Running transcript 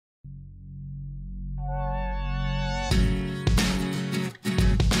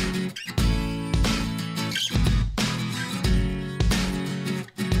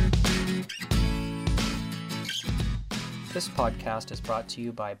This podcast is brought to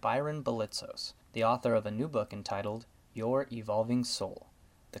you by Byron Belitzos, the author of a new book entitled Your Evolving Soul,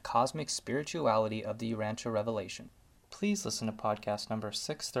 The Cosmic Spirituality of the Urantia Revelation. Please listen to podcast number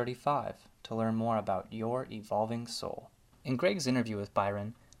 635 to learn more about your evolving soul. In Greg's interview with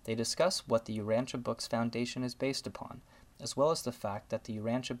Byron, they discuss what the Urantia Book's foundation is based upon, as well as the fact that the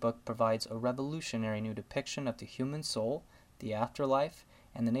Urantia Book provides a revolutionary new depiction of the human soul, the afterlife,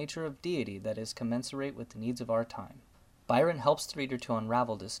 and the nature of deity that is commensurate with the needs of our time. Byron helps the reader to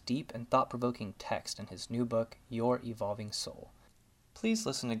unravel this deep and thought-provoking text in his new book, Your Evolving Soul. Please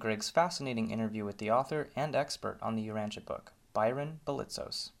listen to Greg's fascinating interview with the author and expert on the Urantia Book, Byron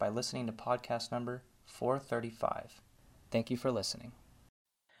Belitzos, by listening to podcast number 435. Thank you for listening.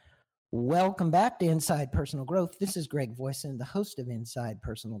 Welcome back to Inside Personal Growth. This is Greg Voisin, the host of Inside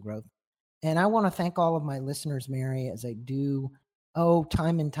Personal Growth. And I want to thank all of my listeners, Mary, as I do,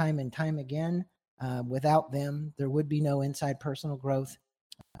 time and time again. Without them, there would be no Inside Personal Growth.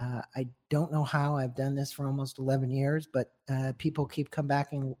 I don't know how. I've done this for almost 11 years, but people keep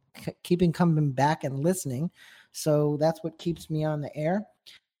coming back and listening. So that's what keeps me on the air.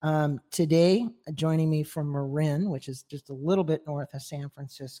 Today, joining me from Marin, which is just a little bit north of San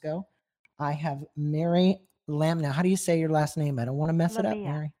Francisco, I have Mary Lamia. How do you say your last name? I don't want to mess it up,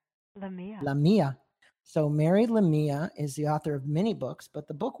 Mary. Lamia. So Mary Lamia is the author of many books, but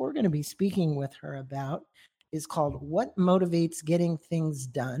the book we're going to be speaking with her about is called What Motivates Getting Things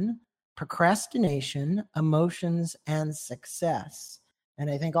Done? Procrastination, Emotions, and Success. And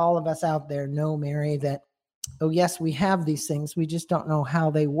I think all of us out there know, Mary, that, oh, yes, we have these things. We just don't know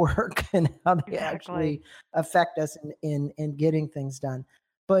how they work and how they actually affect us in getting things done.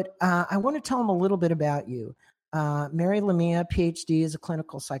 But I want to tell them a little bit about you. Mary Lamia, PhD, is a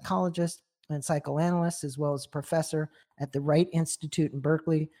clinical psychologist and psychoanalyst, as well as professor at the Wright Institute in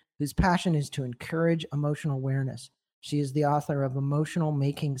Berkeley, whose passion is to encourage emotional awareness. She is the author of Emotional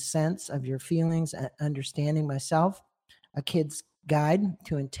Making Sense of Your Feelings and Understanding Myself, A Kid's Guide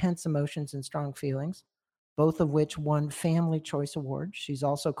to Intense Emotions and Strong Feelings, both of which won Family Choice Awards. She's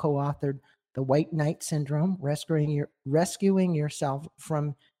also co-authored The White Knight Syndrome, Rescuing Yourself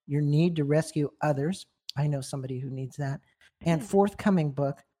from Your Need to Rescue Others. I know somebody who needs that. And forthcoming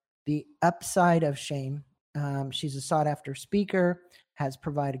book, The Upside of Shame. She's a sought-after speaker, has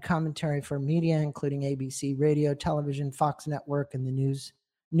provided commentary for media, including ABC Radio, television, Fox Network, and the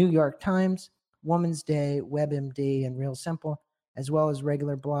New York Times, Woman's Day, WebMD, and Real Simple, as well as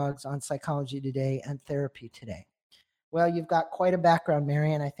regular blogs on Psychology Today and Therapy Today. Well, you've got quite a background,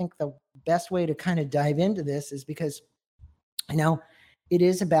 Mary, and I think the best way to kind of dive into this is because, it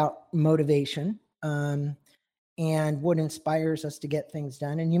is about motivation and what inspires us to get things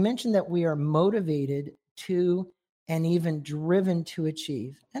done. And you mentioned that we are motivated to and even driven to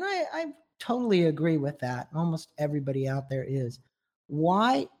achieve. And I totally agree with that. Almost everybody out there is.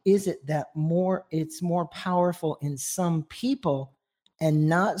 Why is it that it's more powerful in some people and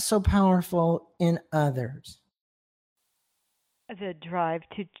not so powerful in others? The drive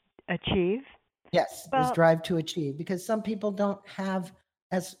to achieve? Yes, this drive to achieve, because some people don't have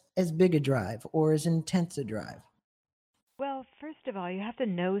as big a drive or as intense a drive. Well, first of all, you have to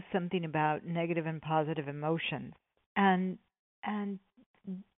know something about negative and positive emotions. And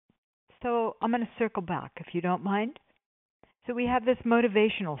so I'm going to circle back, if you don't mind. So we have this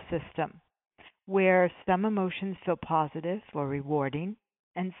motivational system where some emotions feel positive or rewarding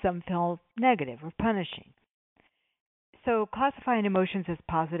and some feel negative or punishing. So classifying emotions as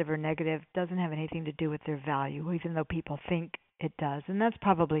positive or negative doesn't have anything to do with their value, even though people think it does. And that's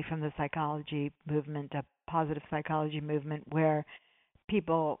probably from the psychology movement, a positive psychology movement, where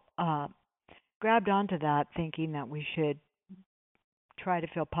people grabbed onto that thinking that we should try to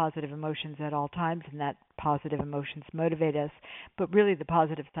feel positive emotions at all times and that positive emotions motivate us. But really the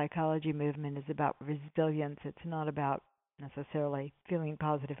positive psychology movement is about resilience. It's not about necessarily feeling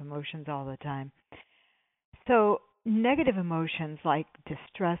positive emotions all the time. So negative emotions like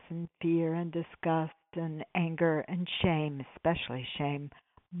distress and fear and disgust and anger and shame, especially shame,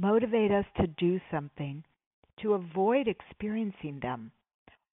 motivate us to do something to avoid experiencing them,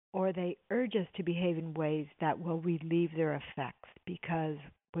 or they urge us to behave in ways that will relieve their effects because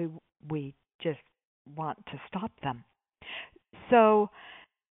we just want to stop them. So,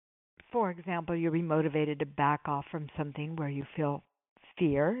 for example, you'll be motivated to back off from something where you feel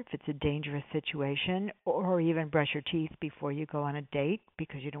fear, if it's a dangerous situation, or even brush your teeth before you go on a date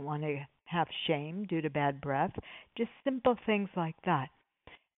because you don't want to have shame due to bad breath. Just simple things like that.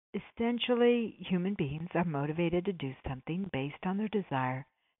 Essentially, human beings are motivated to do something based on their desire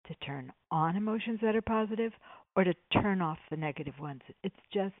to turn on emotions that are positive or to turn off the negative ones. It's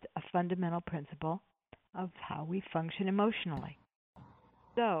just a fundamental principle of how we function emotionally.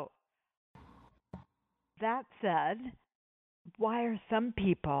 So, that said, why are some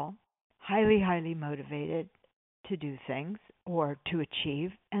people highly, highly motivated to do things or to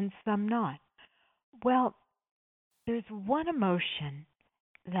achieve and some not? Well, there's one emotion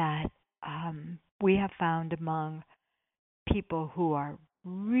that we have found among people who are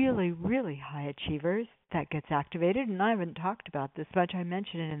really, really high achievers that gets activated, and I haven't talked about this much. I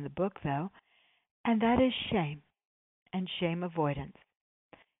mention it in the book, though, and that is shame and shame avoidance.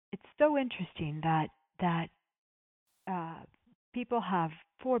 It's so interesting that people have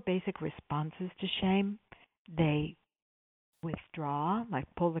four basic responses to shame. They withdraw, like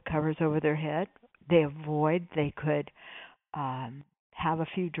pull the covers over their head. They avoid. They could have a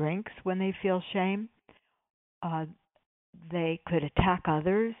few drinks when they feel shame. They could attack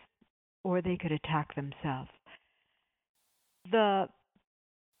others, or they could attack themselves. The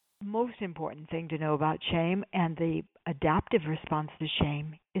most important thing to know about shame and the adaptive response to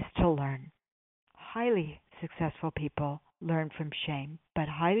shame is to learn. Highly successful people learn from shame, but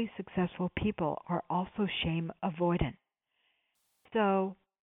highly successful people are also shame avoidant. So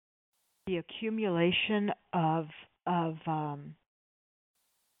the accumulation of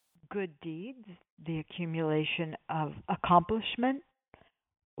good deeds, the accumulation of accomplishment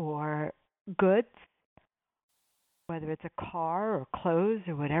or goods, whether it's a car or clothes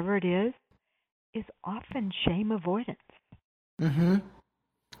or whatever it is often shame avoidance. Mm-hmm.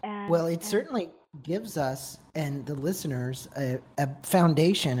 Well, it And certainly gives us and the listeners a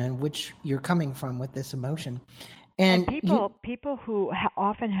foundation in which you're coming from with this emotion. And people who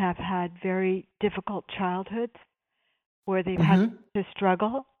often have had very difficult childhoods where they've had to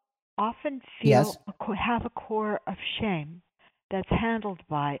struggle often feel have a core of shame that's handled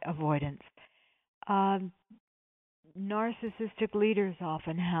by avoidance. Narcissistic leaders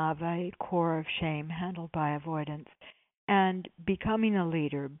often have a core of shame handled by avoidance. And becoming a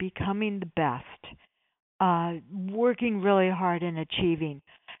leader, becoming the best, working really hard and achieving.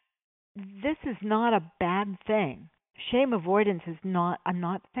 This is not a bad thing. Shame avoidance is not. I'm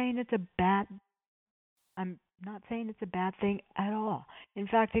not saying it's a bad thing at all. In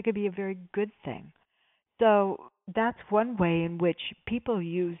fact, it could be a very good thing. So that's one way in which people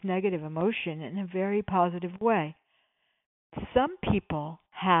use negative emotion in a very positive way. Some people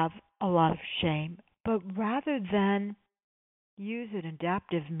have a lot of shame, but rather than use an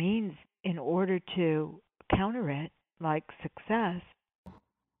adaptive means in order to counter it, like success,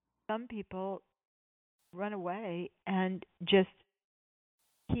 some people run away and just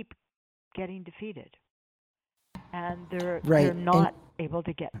keep getting defeated. And they're not able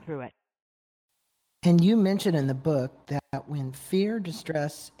to get through it. And you mentioned in the book that when fear,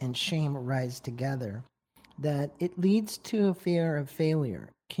 distress, and shame rise together, that it leads to a fear of failure.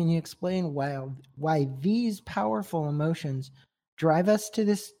 Can you explain why these powerful emotions drive us to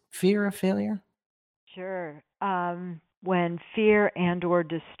this fear of failure? Sure. When fear and or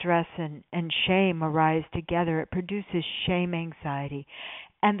distress and shame arise together, it produces shame anxiety.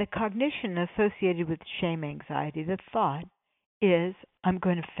 And the cognition associated with shame anxiety, the thought, is I'm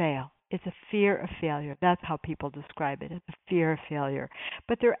going to fail. It's a fear of failure. That's how people describe it. It's a fear of failure.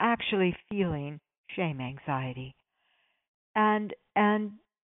 But they're actually feeling shame anxiety. And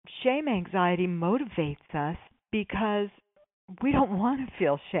shame anxiety motivates us because we don't want to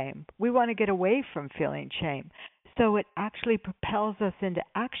feel shame. We want to get away from feeling shame. So it actually propels us into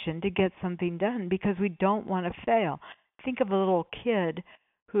action to get something done because we don't want to fail. Think of a little kid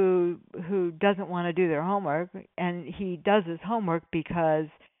who doesn't want to do their homework, and he does his homework because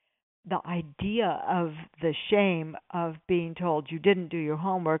the idea of the shame of being told you didn't do your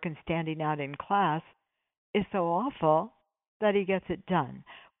homework and standing out in class is so awful that he gets it done.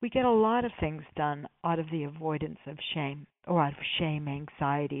 We get a lot of things done out of the avoidance of shame or out of shame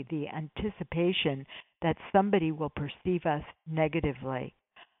anxiety, the anticipation that somebody will perceive us negatively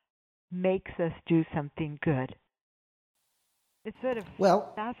makes us do something good. It's sort of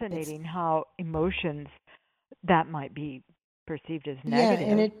fascinating how emotions that might be perceived as negative.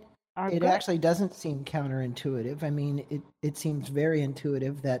 Yeah, and it actually doesn't seem counterintuitive. I mean, it seems very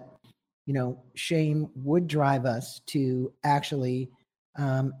intuitive that, shame would drive us to actually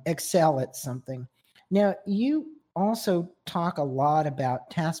excel at something. Now, you also talk a lot about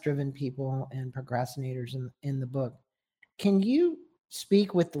task-driven people and procrastinators in the book. Can you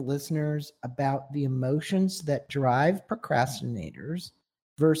speak with the listeners about the emotions that drive procrastinators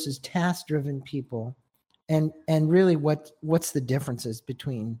versus task-driven people, and really what's the differences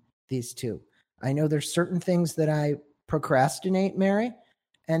between these two? I know there's certain things that I procrastinate, Mary,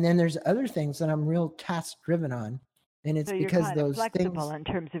 and then there's other things that I'm real task-driven on, and it's so because you're kind those of flexible things in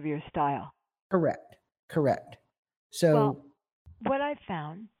terms of your style. Correct. Correct. Well, So, what I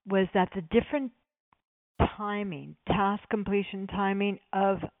found was that the different timing, task completion timing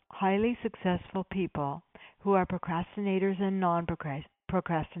of highly successful people who are procrastinators and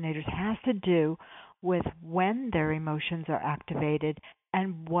non-procrastinators has to do with when their emotions are activated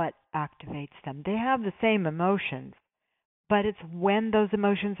and what activates them. They have the same emotions, but it's when those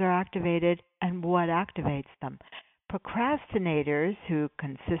emotions are activated and what activates them. Procrastinators who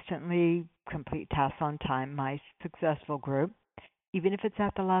consistently complete tasks on time, my successful group, even if it's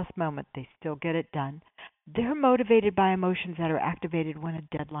at the last moment, they still get it done. They're motivated by emotions that are activated when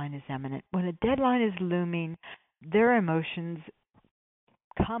a deadline is imminent. When a deadline is looming, their emotions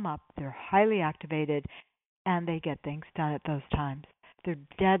come up, they're highly activated, and they get things done at those times. They're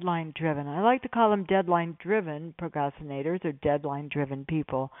deadline driven. I like to call them deadline driven procrastinators or deadline driven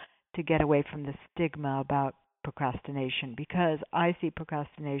people to get away from the stigma about procrastination, because I see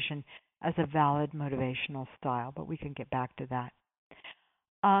procrastination as a valid motivational style, but we can get back to that.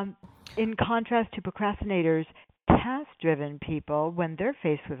 In contrast to procrastinators, task-driven people, when they're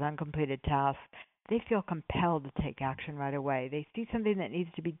faced with uncompleted tasks, they feel compelled to take action right away. They see something that needs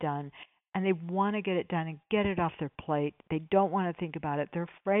to be done, and they want to get it done and get it off their plate. They don't want to think about it. They're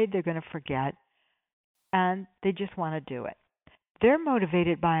afraid they're going to forget, and they just want to do it. They're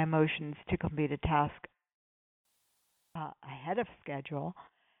motivated by emotions to complete a task ahead of schedule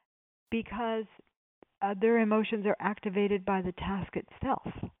because their emotions are activated by the task itself.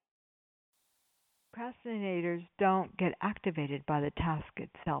 Procrastinators don't get activated by the task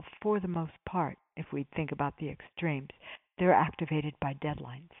itself for the most part, if we think about the extremes. They're activated by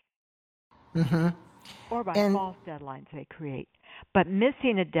deadlines mm-hmm. or by And false deadlines they create. But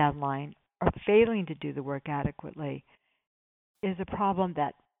missing a deadline or failing to do the work adequately is a problem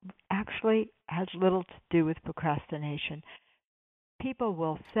that actually has little to do with procrastination. People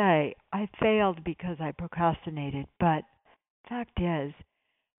will say, I failed because I procrastinated, but fact is,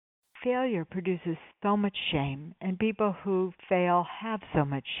 failure produces so much shame, and people who fail have so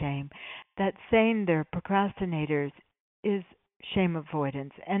much shame that saying they're procrastinators is shame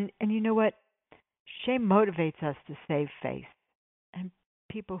avoidance. And you know what? Shame motivates us to save face, and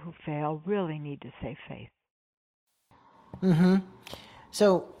people who fail really need to save face. mm-hmm.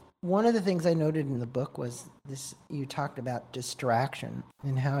 So one of the things I noted in the book was this: you talked about distraction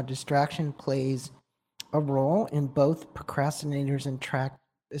and how distraction plays a role in both procrastinators and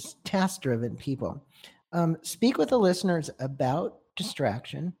task-driven people. Speak with the listeners about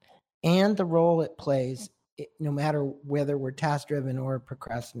distraction and the role it plays, no matter whether we're task-driven or a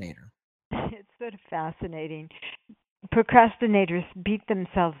procrastinator. It's sort of fascinating. Procrastinators beat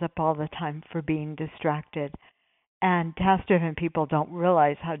themselves up all the time for being distracted, and task-driven people don't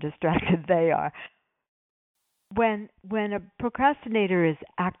realize how distracted they are. When a procrastinator is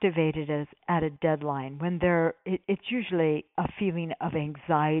activated at a deadline, it's usually a feeling of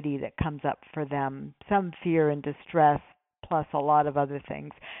anxiety that comes up for them, some fear and distress, plus a lot of other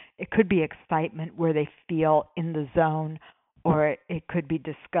things. It could be excitement where they feel in the zone, or it could be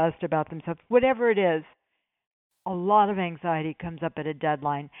disgust about themselves. Whatever it is, a lot of anxiety comes up at a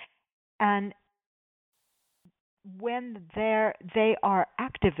deadline, and when they are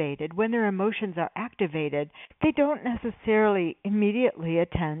activated, when their emotions are activated, they don't necessarily immediately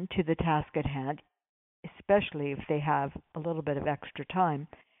attend to the task at hand, especially if they have a little bit of extra time.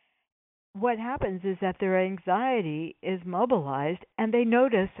 What happens is that their anxiety is mobilized and they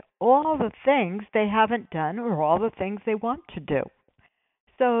notice all the things they haven't done or all the things they want to do.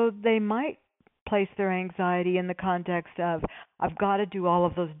 So they might place their anxiety in the context of, I've got to do all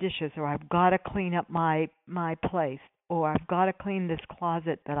of those dishes, or I've got to clean up my place, or I've got to clean this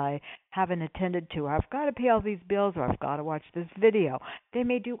closet that I haven't attended to, or I've got to pay all these bills, or I've got to watch this video. They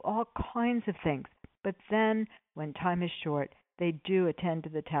may do all kinds of things, but then when time is short, they do attend to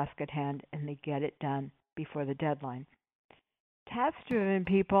the task at hand and they get it done before the deadline. Task-driven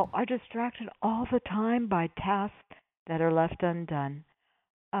people are distracted all the time by tasks that are left undone.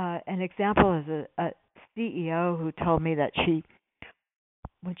 An example is a CEO who told me that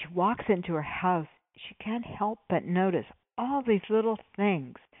when she walks into her house, she can't help but notice all these little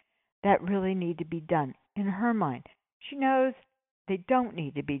things that really need to be done. In her mind, she knows they don't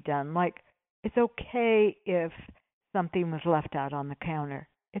need to be done. Like, it's okay if something was left out on the counter.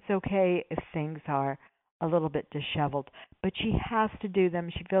 It's okay if things are a little bit disheveled. But she has to do them.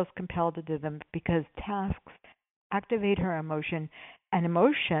 She feels compelled to do them because tasks activate her emotion, and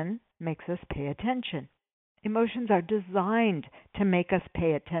emotion makes us pay attention. Emotions are designed to make us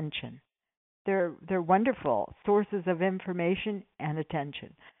pay attention. They're wonderful sources of information and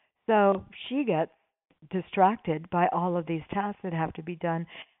attention. So she gets distracted by all of these tasks that have to be done,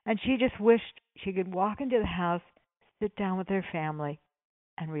 And she just wished she could walk into the house, sit down with her family,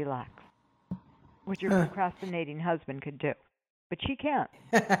 and relax, which her procrastinating husband could do. But she can't.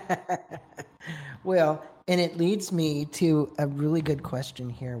 Well, and it leads me to a really good question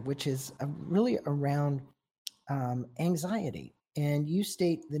here, which is really around anxiety. And you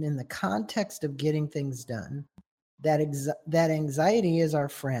state that in the context of getting things done, that anxiety is our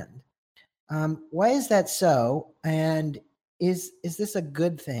friend. Why is that so? And is this a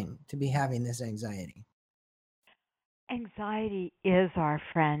good thing to be having this anxiety? Anxiety is our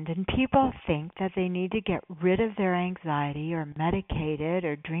friend, and people think that they need to get rid of their anxiety or medicate it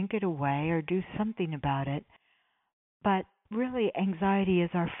or drink it away or do something about it. But really, anxiety is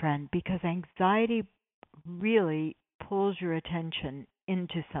our friend because anxiety really pulls your attention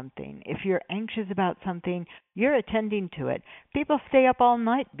into something. If you're anxious about something, you're attending to it. People stay up all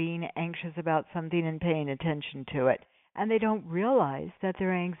night being anxious about something and paying attention to it. And they don't realize that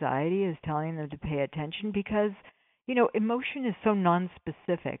their anxiety is telling them to pay attention because, emotion is so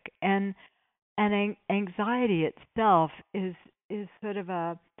nonspecific. And anxiety itself is sort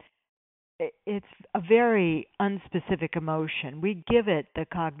of it's a very unspecific emotion. We give it the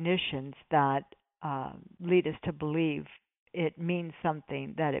cognitions that lead us to believe it means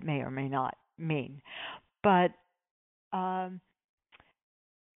something that it may or may not mean. But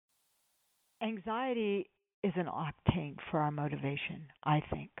anxiety is an octane for our motivation, I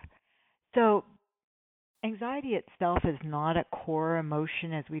think. So anxiety itself is not a core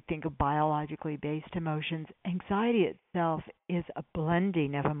emotion as we think of biologically based emotions. Anxiety itself is a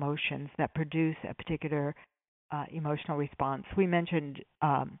blending of emotions that produce a particular emotional response. We mentioned,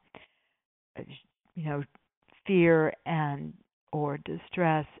 fear and or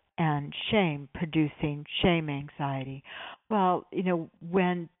distress and shame producing shame anxiety. Well,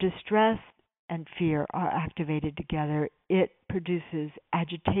 when distress and fear are activated together, it produces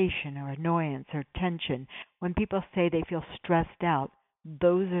agitation or annoyance or tension. When people say they feel stressed out,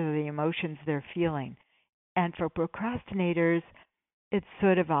 those are the emotions they're feeling. And for procrastinators, it's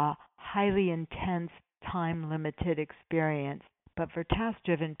sort of a highly intense, time-limited experience. But for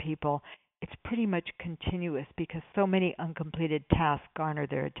task-driven people, it's pretty much continuous because so many uncompleted tasks garner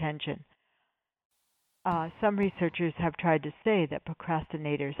their attention. Some researchers have tried to say that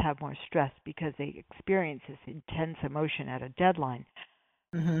procrastinators have more stress because they experience this intense emotion at a deadline.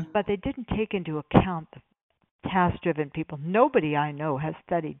 Mm-hmm. But they didn't take into account the task-driven people. Nobody I know has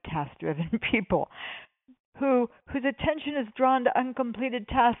studied task-driven people whose attention is drawn to uncompleted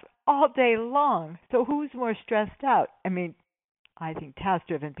tasks all day long. So who's more stressed out? I mean, I think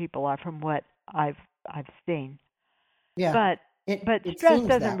task-driven people are, from what I've seen. Yeah. But it stress seems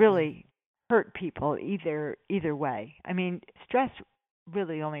doesn't that really hurt people either way. I mean, stress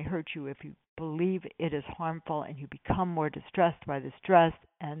really only hurts you if you believe it is harmful and you become more distressed by the stress.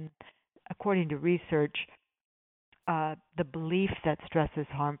 And according to research, the belief that stress is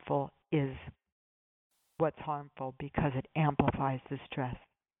harmful is what's harmful because it amplifies the stress.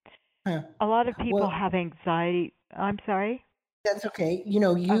 Huh. A lot of people Well, have anxiety. I'm sorry? that's okay.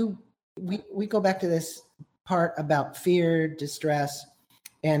 We go back to this part about fear, distress,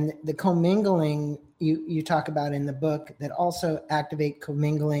 and the commingling you talk about in the book that also activate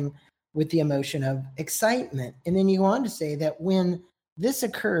commingling with the emotion of excitement. And then you go on to say that when this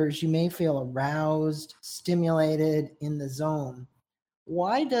occurs, you may feel aroused, stimulated, in the zone.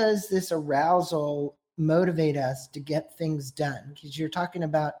 Why does this arousal motivate us to get things done? Because you're talking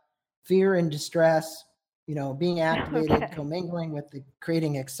about fear and distress, being activated, Okay. commingling with the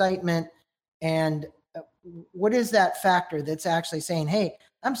creating excitement. And what is that factor that's actually saying, hey,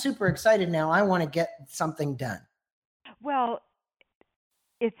 I'm super excited now. I want to get something done. Well,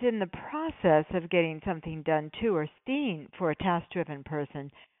 it's in the process of getting something done too, or seeing, for a task-driven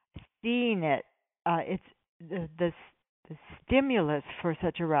person, seeing it. It's the stimulus for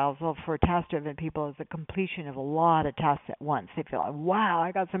such arousal for task-driven people is the completion of a lot of tasks at once. They feel like, wow,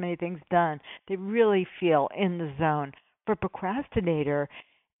 I got so many things done. They really feel in the zone. For a procrastinator,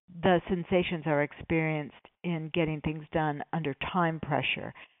 the sensations are experienced in getting things done under time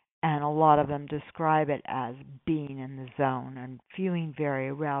pressure. And a lot of them describe it as being in the zone and feeling very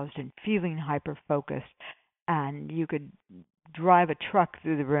aroused and feeling hyper focused. And you could drive a truck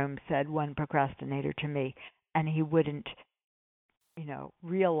through the room, said one procrastinator to me, and he wouldn't,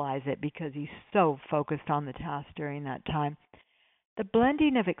 realize it because he's so focused on the task during that time. The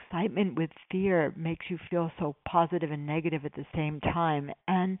blending of excitement with fear makes you feel so positive and negative at the same time,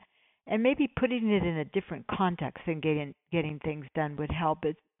 and maybe putting it in a different context and getting things done would help.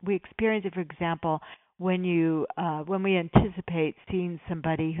 We experience it, for example, when we anticipate seeing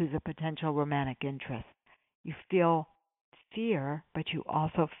somebody who's a potential romantic interest. You feel fear, but you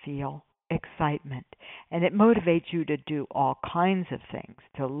also feel excitement. And it motivates you to do all kinds of things,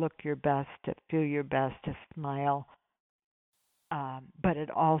 to look your best, to feel your best, to smile. But it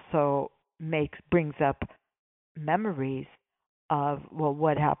also brings up memories of, well,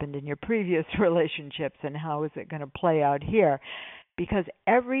 what happened in your previous relationships and how is it going to play out here? Because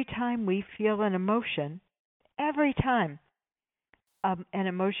every time we feel an emotion, every time an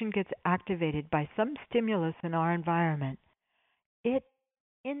emotion gets activated by some stimulus in our environment, it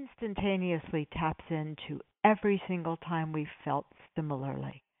instantaneously taps into every single time we felt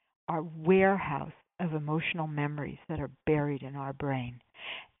similarly. Our warehouse of emotional memories that are buried in our brain.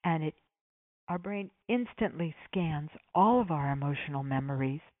 And our brain instantly scans all of our emotional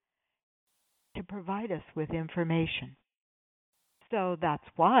memories to provide us with information. So that's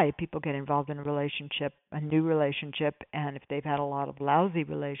why people get involved in a new relationship, and if they've had a lot of lousy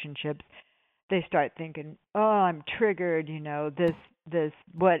relationships, they start thinking, "Oh, I'm triggered,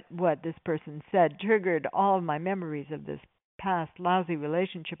 what this person said triggered all of my memories of this past lousy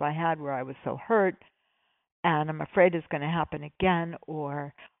relationship I had where I was so hurt, and I'm afraid it's going to happen again."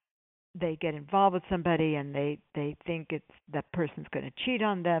 Or they get involved with somebody and they think it's that person's going to cheat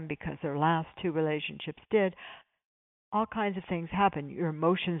on them because their last two relationships did. All kinds of things happen. Your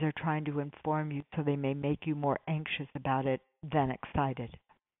emotions are trying to inform you, so they may make you more anxious about it than excited.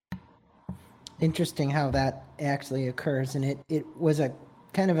 Interesting how that actually occurs. And it was a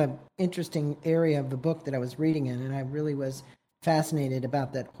kind of an interesting area of the book that I was reading in, and I really was fascinated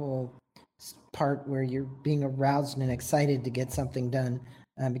about that whole part where you're being aroused and excited to get something done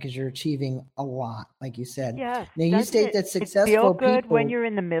because you're achieving a lot, like you said. Yes. Now, you state that It successful feel good people... when you're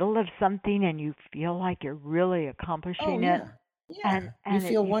in the middle of something and you feel like you're really accomplishing it? Yeah, you And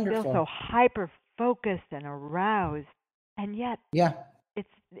feel you wonderful. feel so hyper focused and aroused, and yet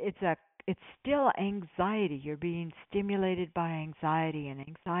it's still anxiety. You're being stimulated by anxiety, and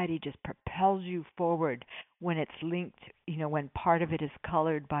anxiety just propels you forward when it's linked, when part of it is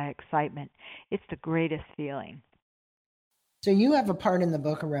colored by excitement. It's the greatest feeling. So you have a part in the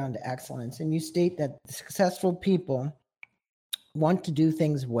book around excellence, and you state that successful people want to do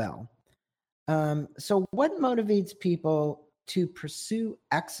things well. So what motivates people to pursue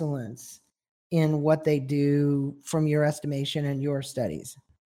excellence in what they do from your estimation and your studies?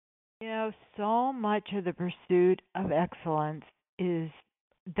 So much of the pursuit of excellence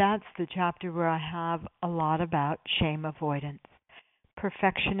that's the chapter where I have a lot about shame avoidance.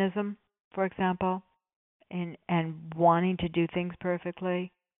 Perfectionism, for example, and wanting to do things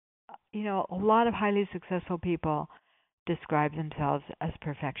perfectly. A lot of highly successful people describe themselves as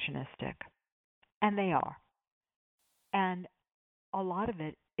perfectionistic, and they are. And a lot of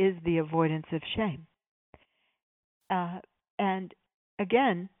it is the avoidance of shame. And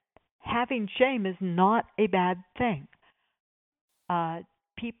again, having shame is not a bad thing.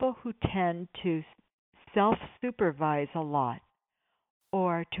 People who tend to self-supervise a lot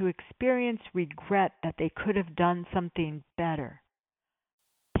or to experience regret that they could have done something better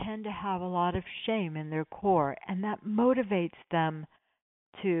tend to have a lot of shame in their core, and that motivates them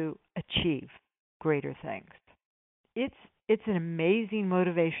to achieve greater things. It's an amazing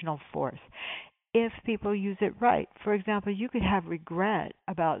motivational force if people use it right. For example, you could have regret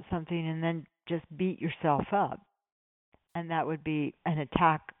about something and then just beat yourself up, and that would be an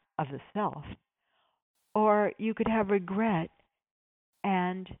attack of the self. Or you could have regret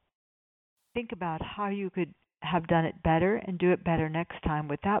and think about how you could have done it better and do it better next time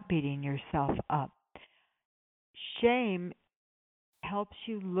without beating yourself up. Shame helps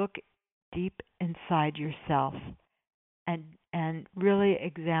you look deep inside yourself and really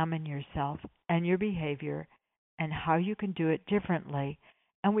examine yourself and your behavior and how you can do it differently.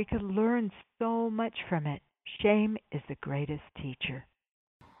 And we could learn so much from it. Shame is the greatest teacher.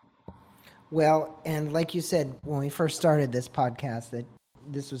 Well, and like you said, when we first started this podcast, that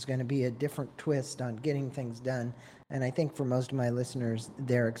this was going to be a different twist on getting things done. And I think for most of my listeners,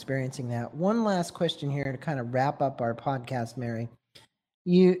 they're experiencing that. One last question here to kind of wrap up our podcast, Mary.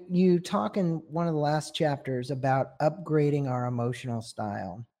 You talk in one of the last chapters about upgrading our emotional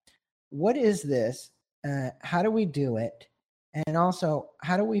style. What is this? How do we do it? And also,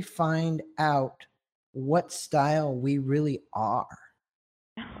 how do we find out what style we really are?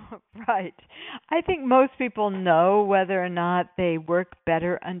 Right. I think most people know whether or not they work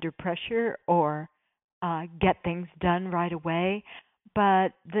better under pressure or get things done right away. But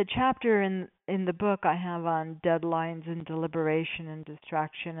the chapter in the book I have on deadlines and deliberation and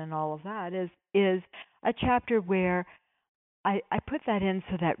distraction and all of that is a chapter where I put that in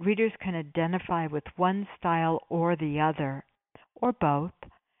so that readers can identify with one style or the other or both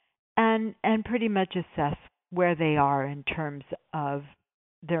and pretty much assess where they are in terms of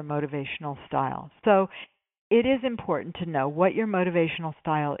their motivational style. So it is important to know what your motivational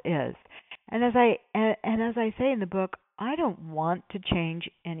style is. And as I say in the book, I don't want to change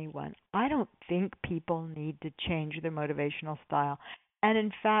anyone. I don't think people need to change their motivational style. And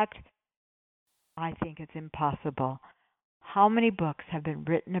in fact, I think it's impossible. How many books have been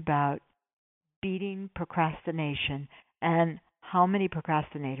written about beating procrastination, and how many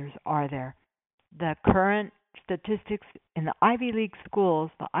procrastinators are there? The current statistics in the Ivy League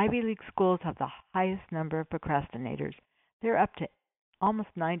schools have the highest number of procrastinators. They're up to almost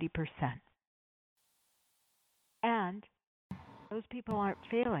 90%. And those people aren't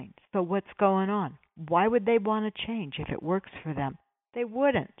failing. So what's going on? Why would they want to change if it works for them? They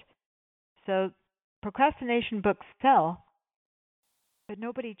wouldn't. So procrastination books sell, but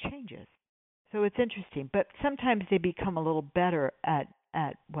nobody changes. So it's interesting. But sometimes they become a little better at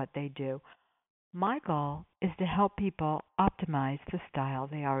what they do. My goal is to help people optimize the style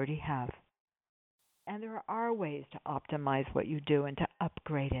they already have. And there are ways to optimize what you do and to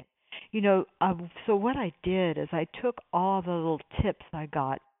upgrade it. So what I did is I took all the little tips I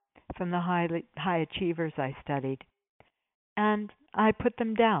got from the high achievers I studied, and I put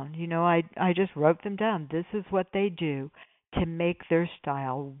them down. I just wrote them down. This is what they do to make their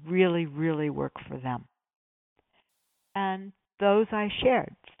style really, really work for them. And those I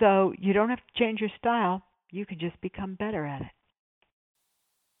shared. So you don't have to change your style. You can just become better at it.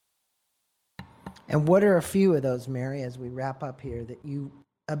 And what are a few of those, Mary, as we wrap up here, that you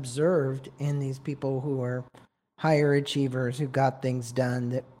observed in these people who are higher achievers who got things done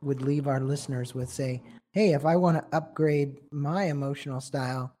that would leave our listeners with, say, hey, if I want to upgrade my emotional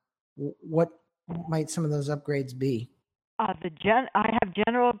style, what might some of those upgrades be? I have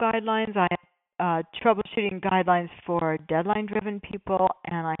general guidelines. I have troubleshooting guidelines for deadline-driven people,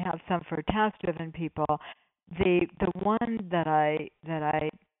 and I have some for task-driven people. The one that I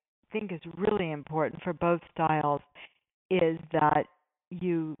think is really important for both styles is that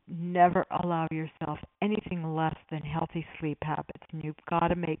you never allow yourself anything less than healthy sleep habits. And you've got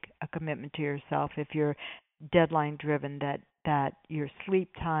to make a commitment to yourself if you're deadline-driven that your sleep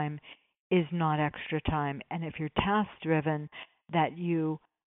time is not extra time. And if you're task-driven, that you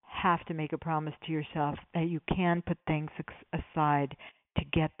have to make a promise to yourself that you can put things aside to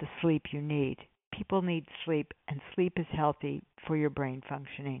get the sleep you need. People need sleep, and sleep is healthy for your brain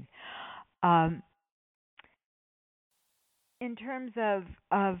functioning. In terms of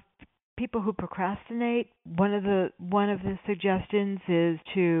people who procrastinate, one of the suggestions is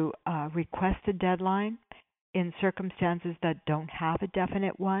to request a deadline in circumstances that don't have a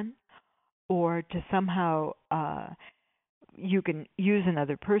definite one, or to somehow you can use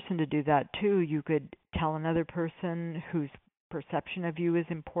another person to do that too. You could tell another person whose perception of you is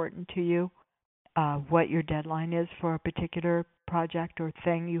important to you what your deadline is for a particular project or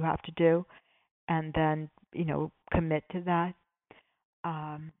thing you have to do, and then commit to that.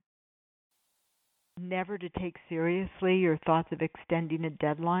 Never to take seriously your thoughts of extending a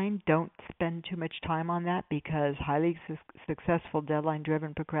deadline. Don't spend too much time on that, because highly successful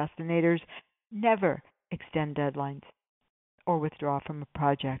deadline-driven procrastinators never extend deadlines or withdraw from a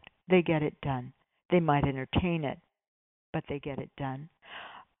project. They get it done. They might entertain it, but they get it done.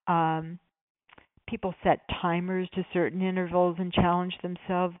 People set timers to certain intervals and challenge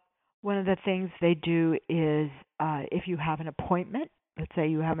themselves. One of the things they do is if you have an appointment, let's say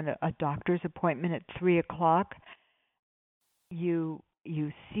you have a doctor's appointment at 3 o'clock, you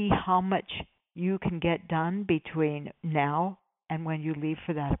see how much you can get done between now and when you leave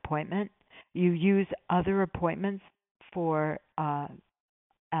for that appointment. You use other appointments for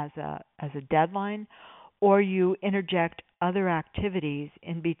as a deadline, or you interject other activities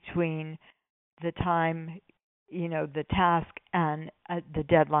in between the time, the task and the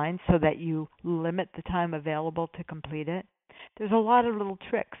deadline, so that you limit the time available to complete it. There's a lot of little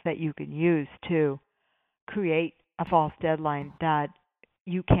tricks that you can use to create a false deadline that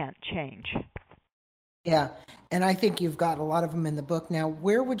you can't change. Yeah, and I think you've got a lot of them in the book. Now,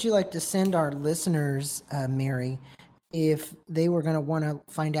 where would you like to send our listeners, Mary, if they were going to want to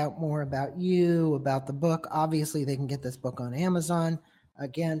find out more about you, about the book? Obviously, they can get this book on Amazon.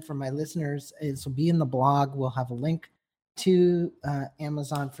 Again, for my listeners, it will be in the blog. We'll have a link to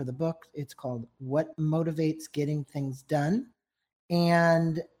Amazon for the book. It's called What Motivates Getting Things Done.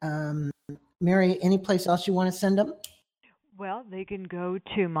 And Mary, any place else you want to send them? Well, they can go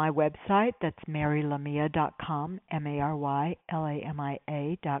to my website. That's marylamia.com,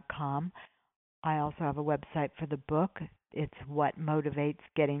 MaryLamia.com. I also have a website for the book. It's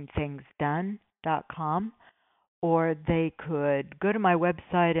whatmotivatesgettingthingsdone.com. or they could go to my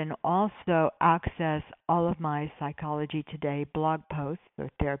website and also access all of my Psychology Today blog posts or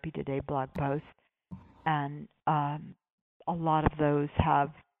Therapy Today blog posts. And a lot of those have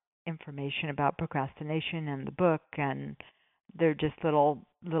information about procrastination and the book, and they're just little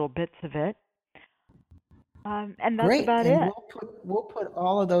bits of it. And that's Great. about And it. we'll put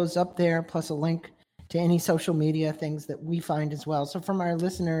all of those up there, plus a link to any social media things that we find as well. So from our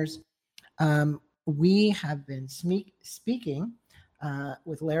listeners, we have been speaking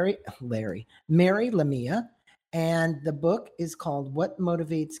with Mary Lamia, and the book is called What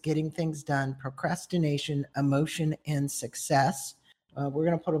Motivates Getting Things Done: Procrastination, Emotion, and Success. We're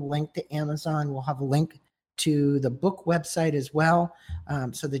going to put a link to Amazon. We'll have a link to the book website as well,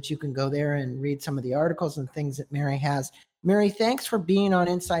 so that you can go there and read some of the articles and things that Mary has. Mary, thanks for being on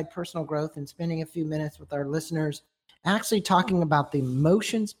Inside Personal Growth and spending a few minutes with our listeners, actually talking about the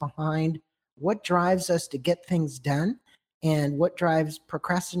emotions behind what drives us to get things done and what drives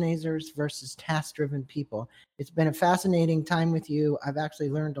procrastinators versus task-driven people. It's been a fascinating time with you. I've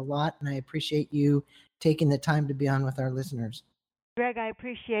actually learned a lot, and I appreciate you taking the time to be on with our listeners. Greg, I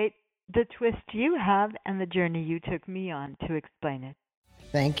appreciate the twist you have and the journey you took me on to explain it.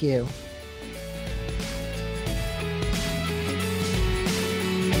 Thank you.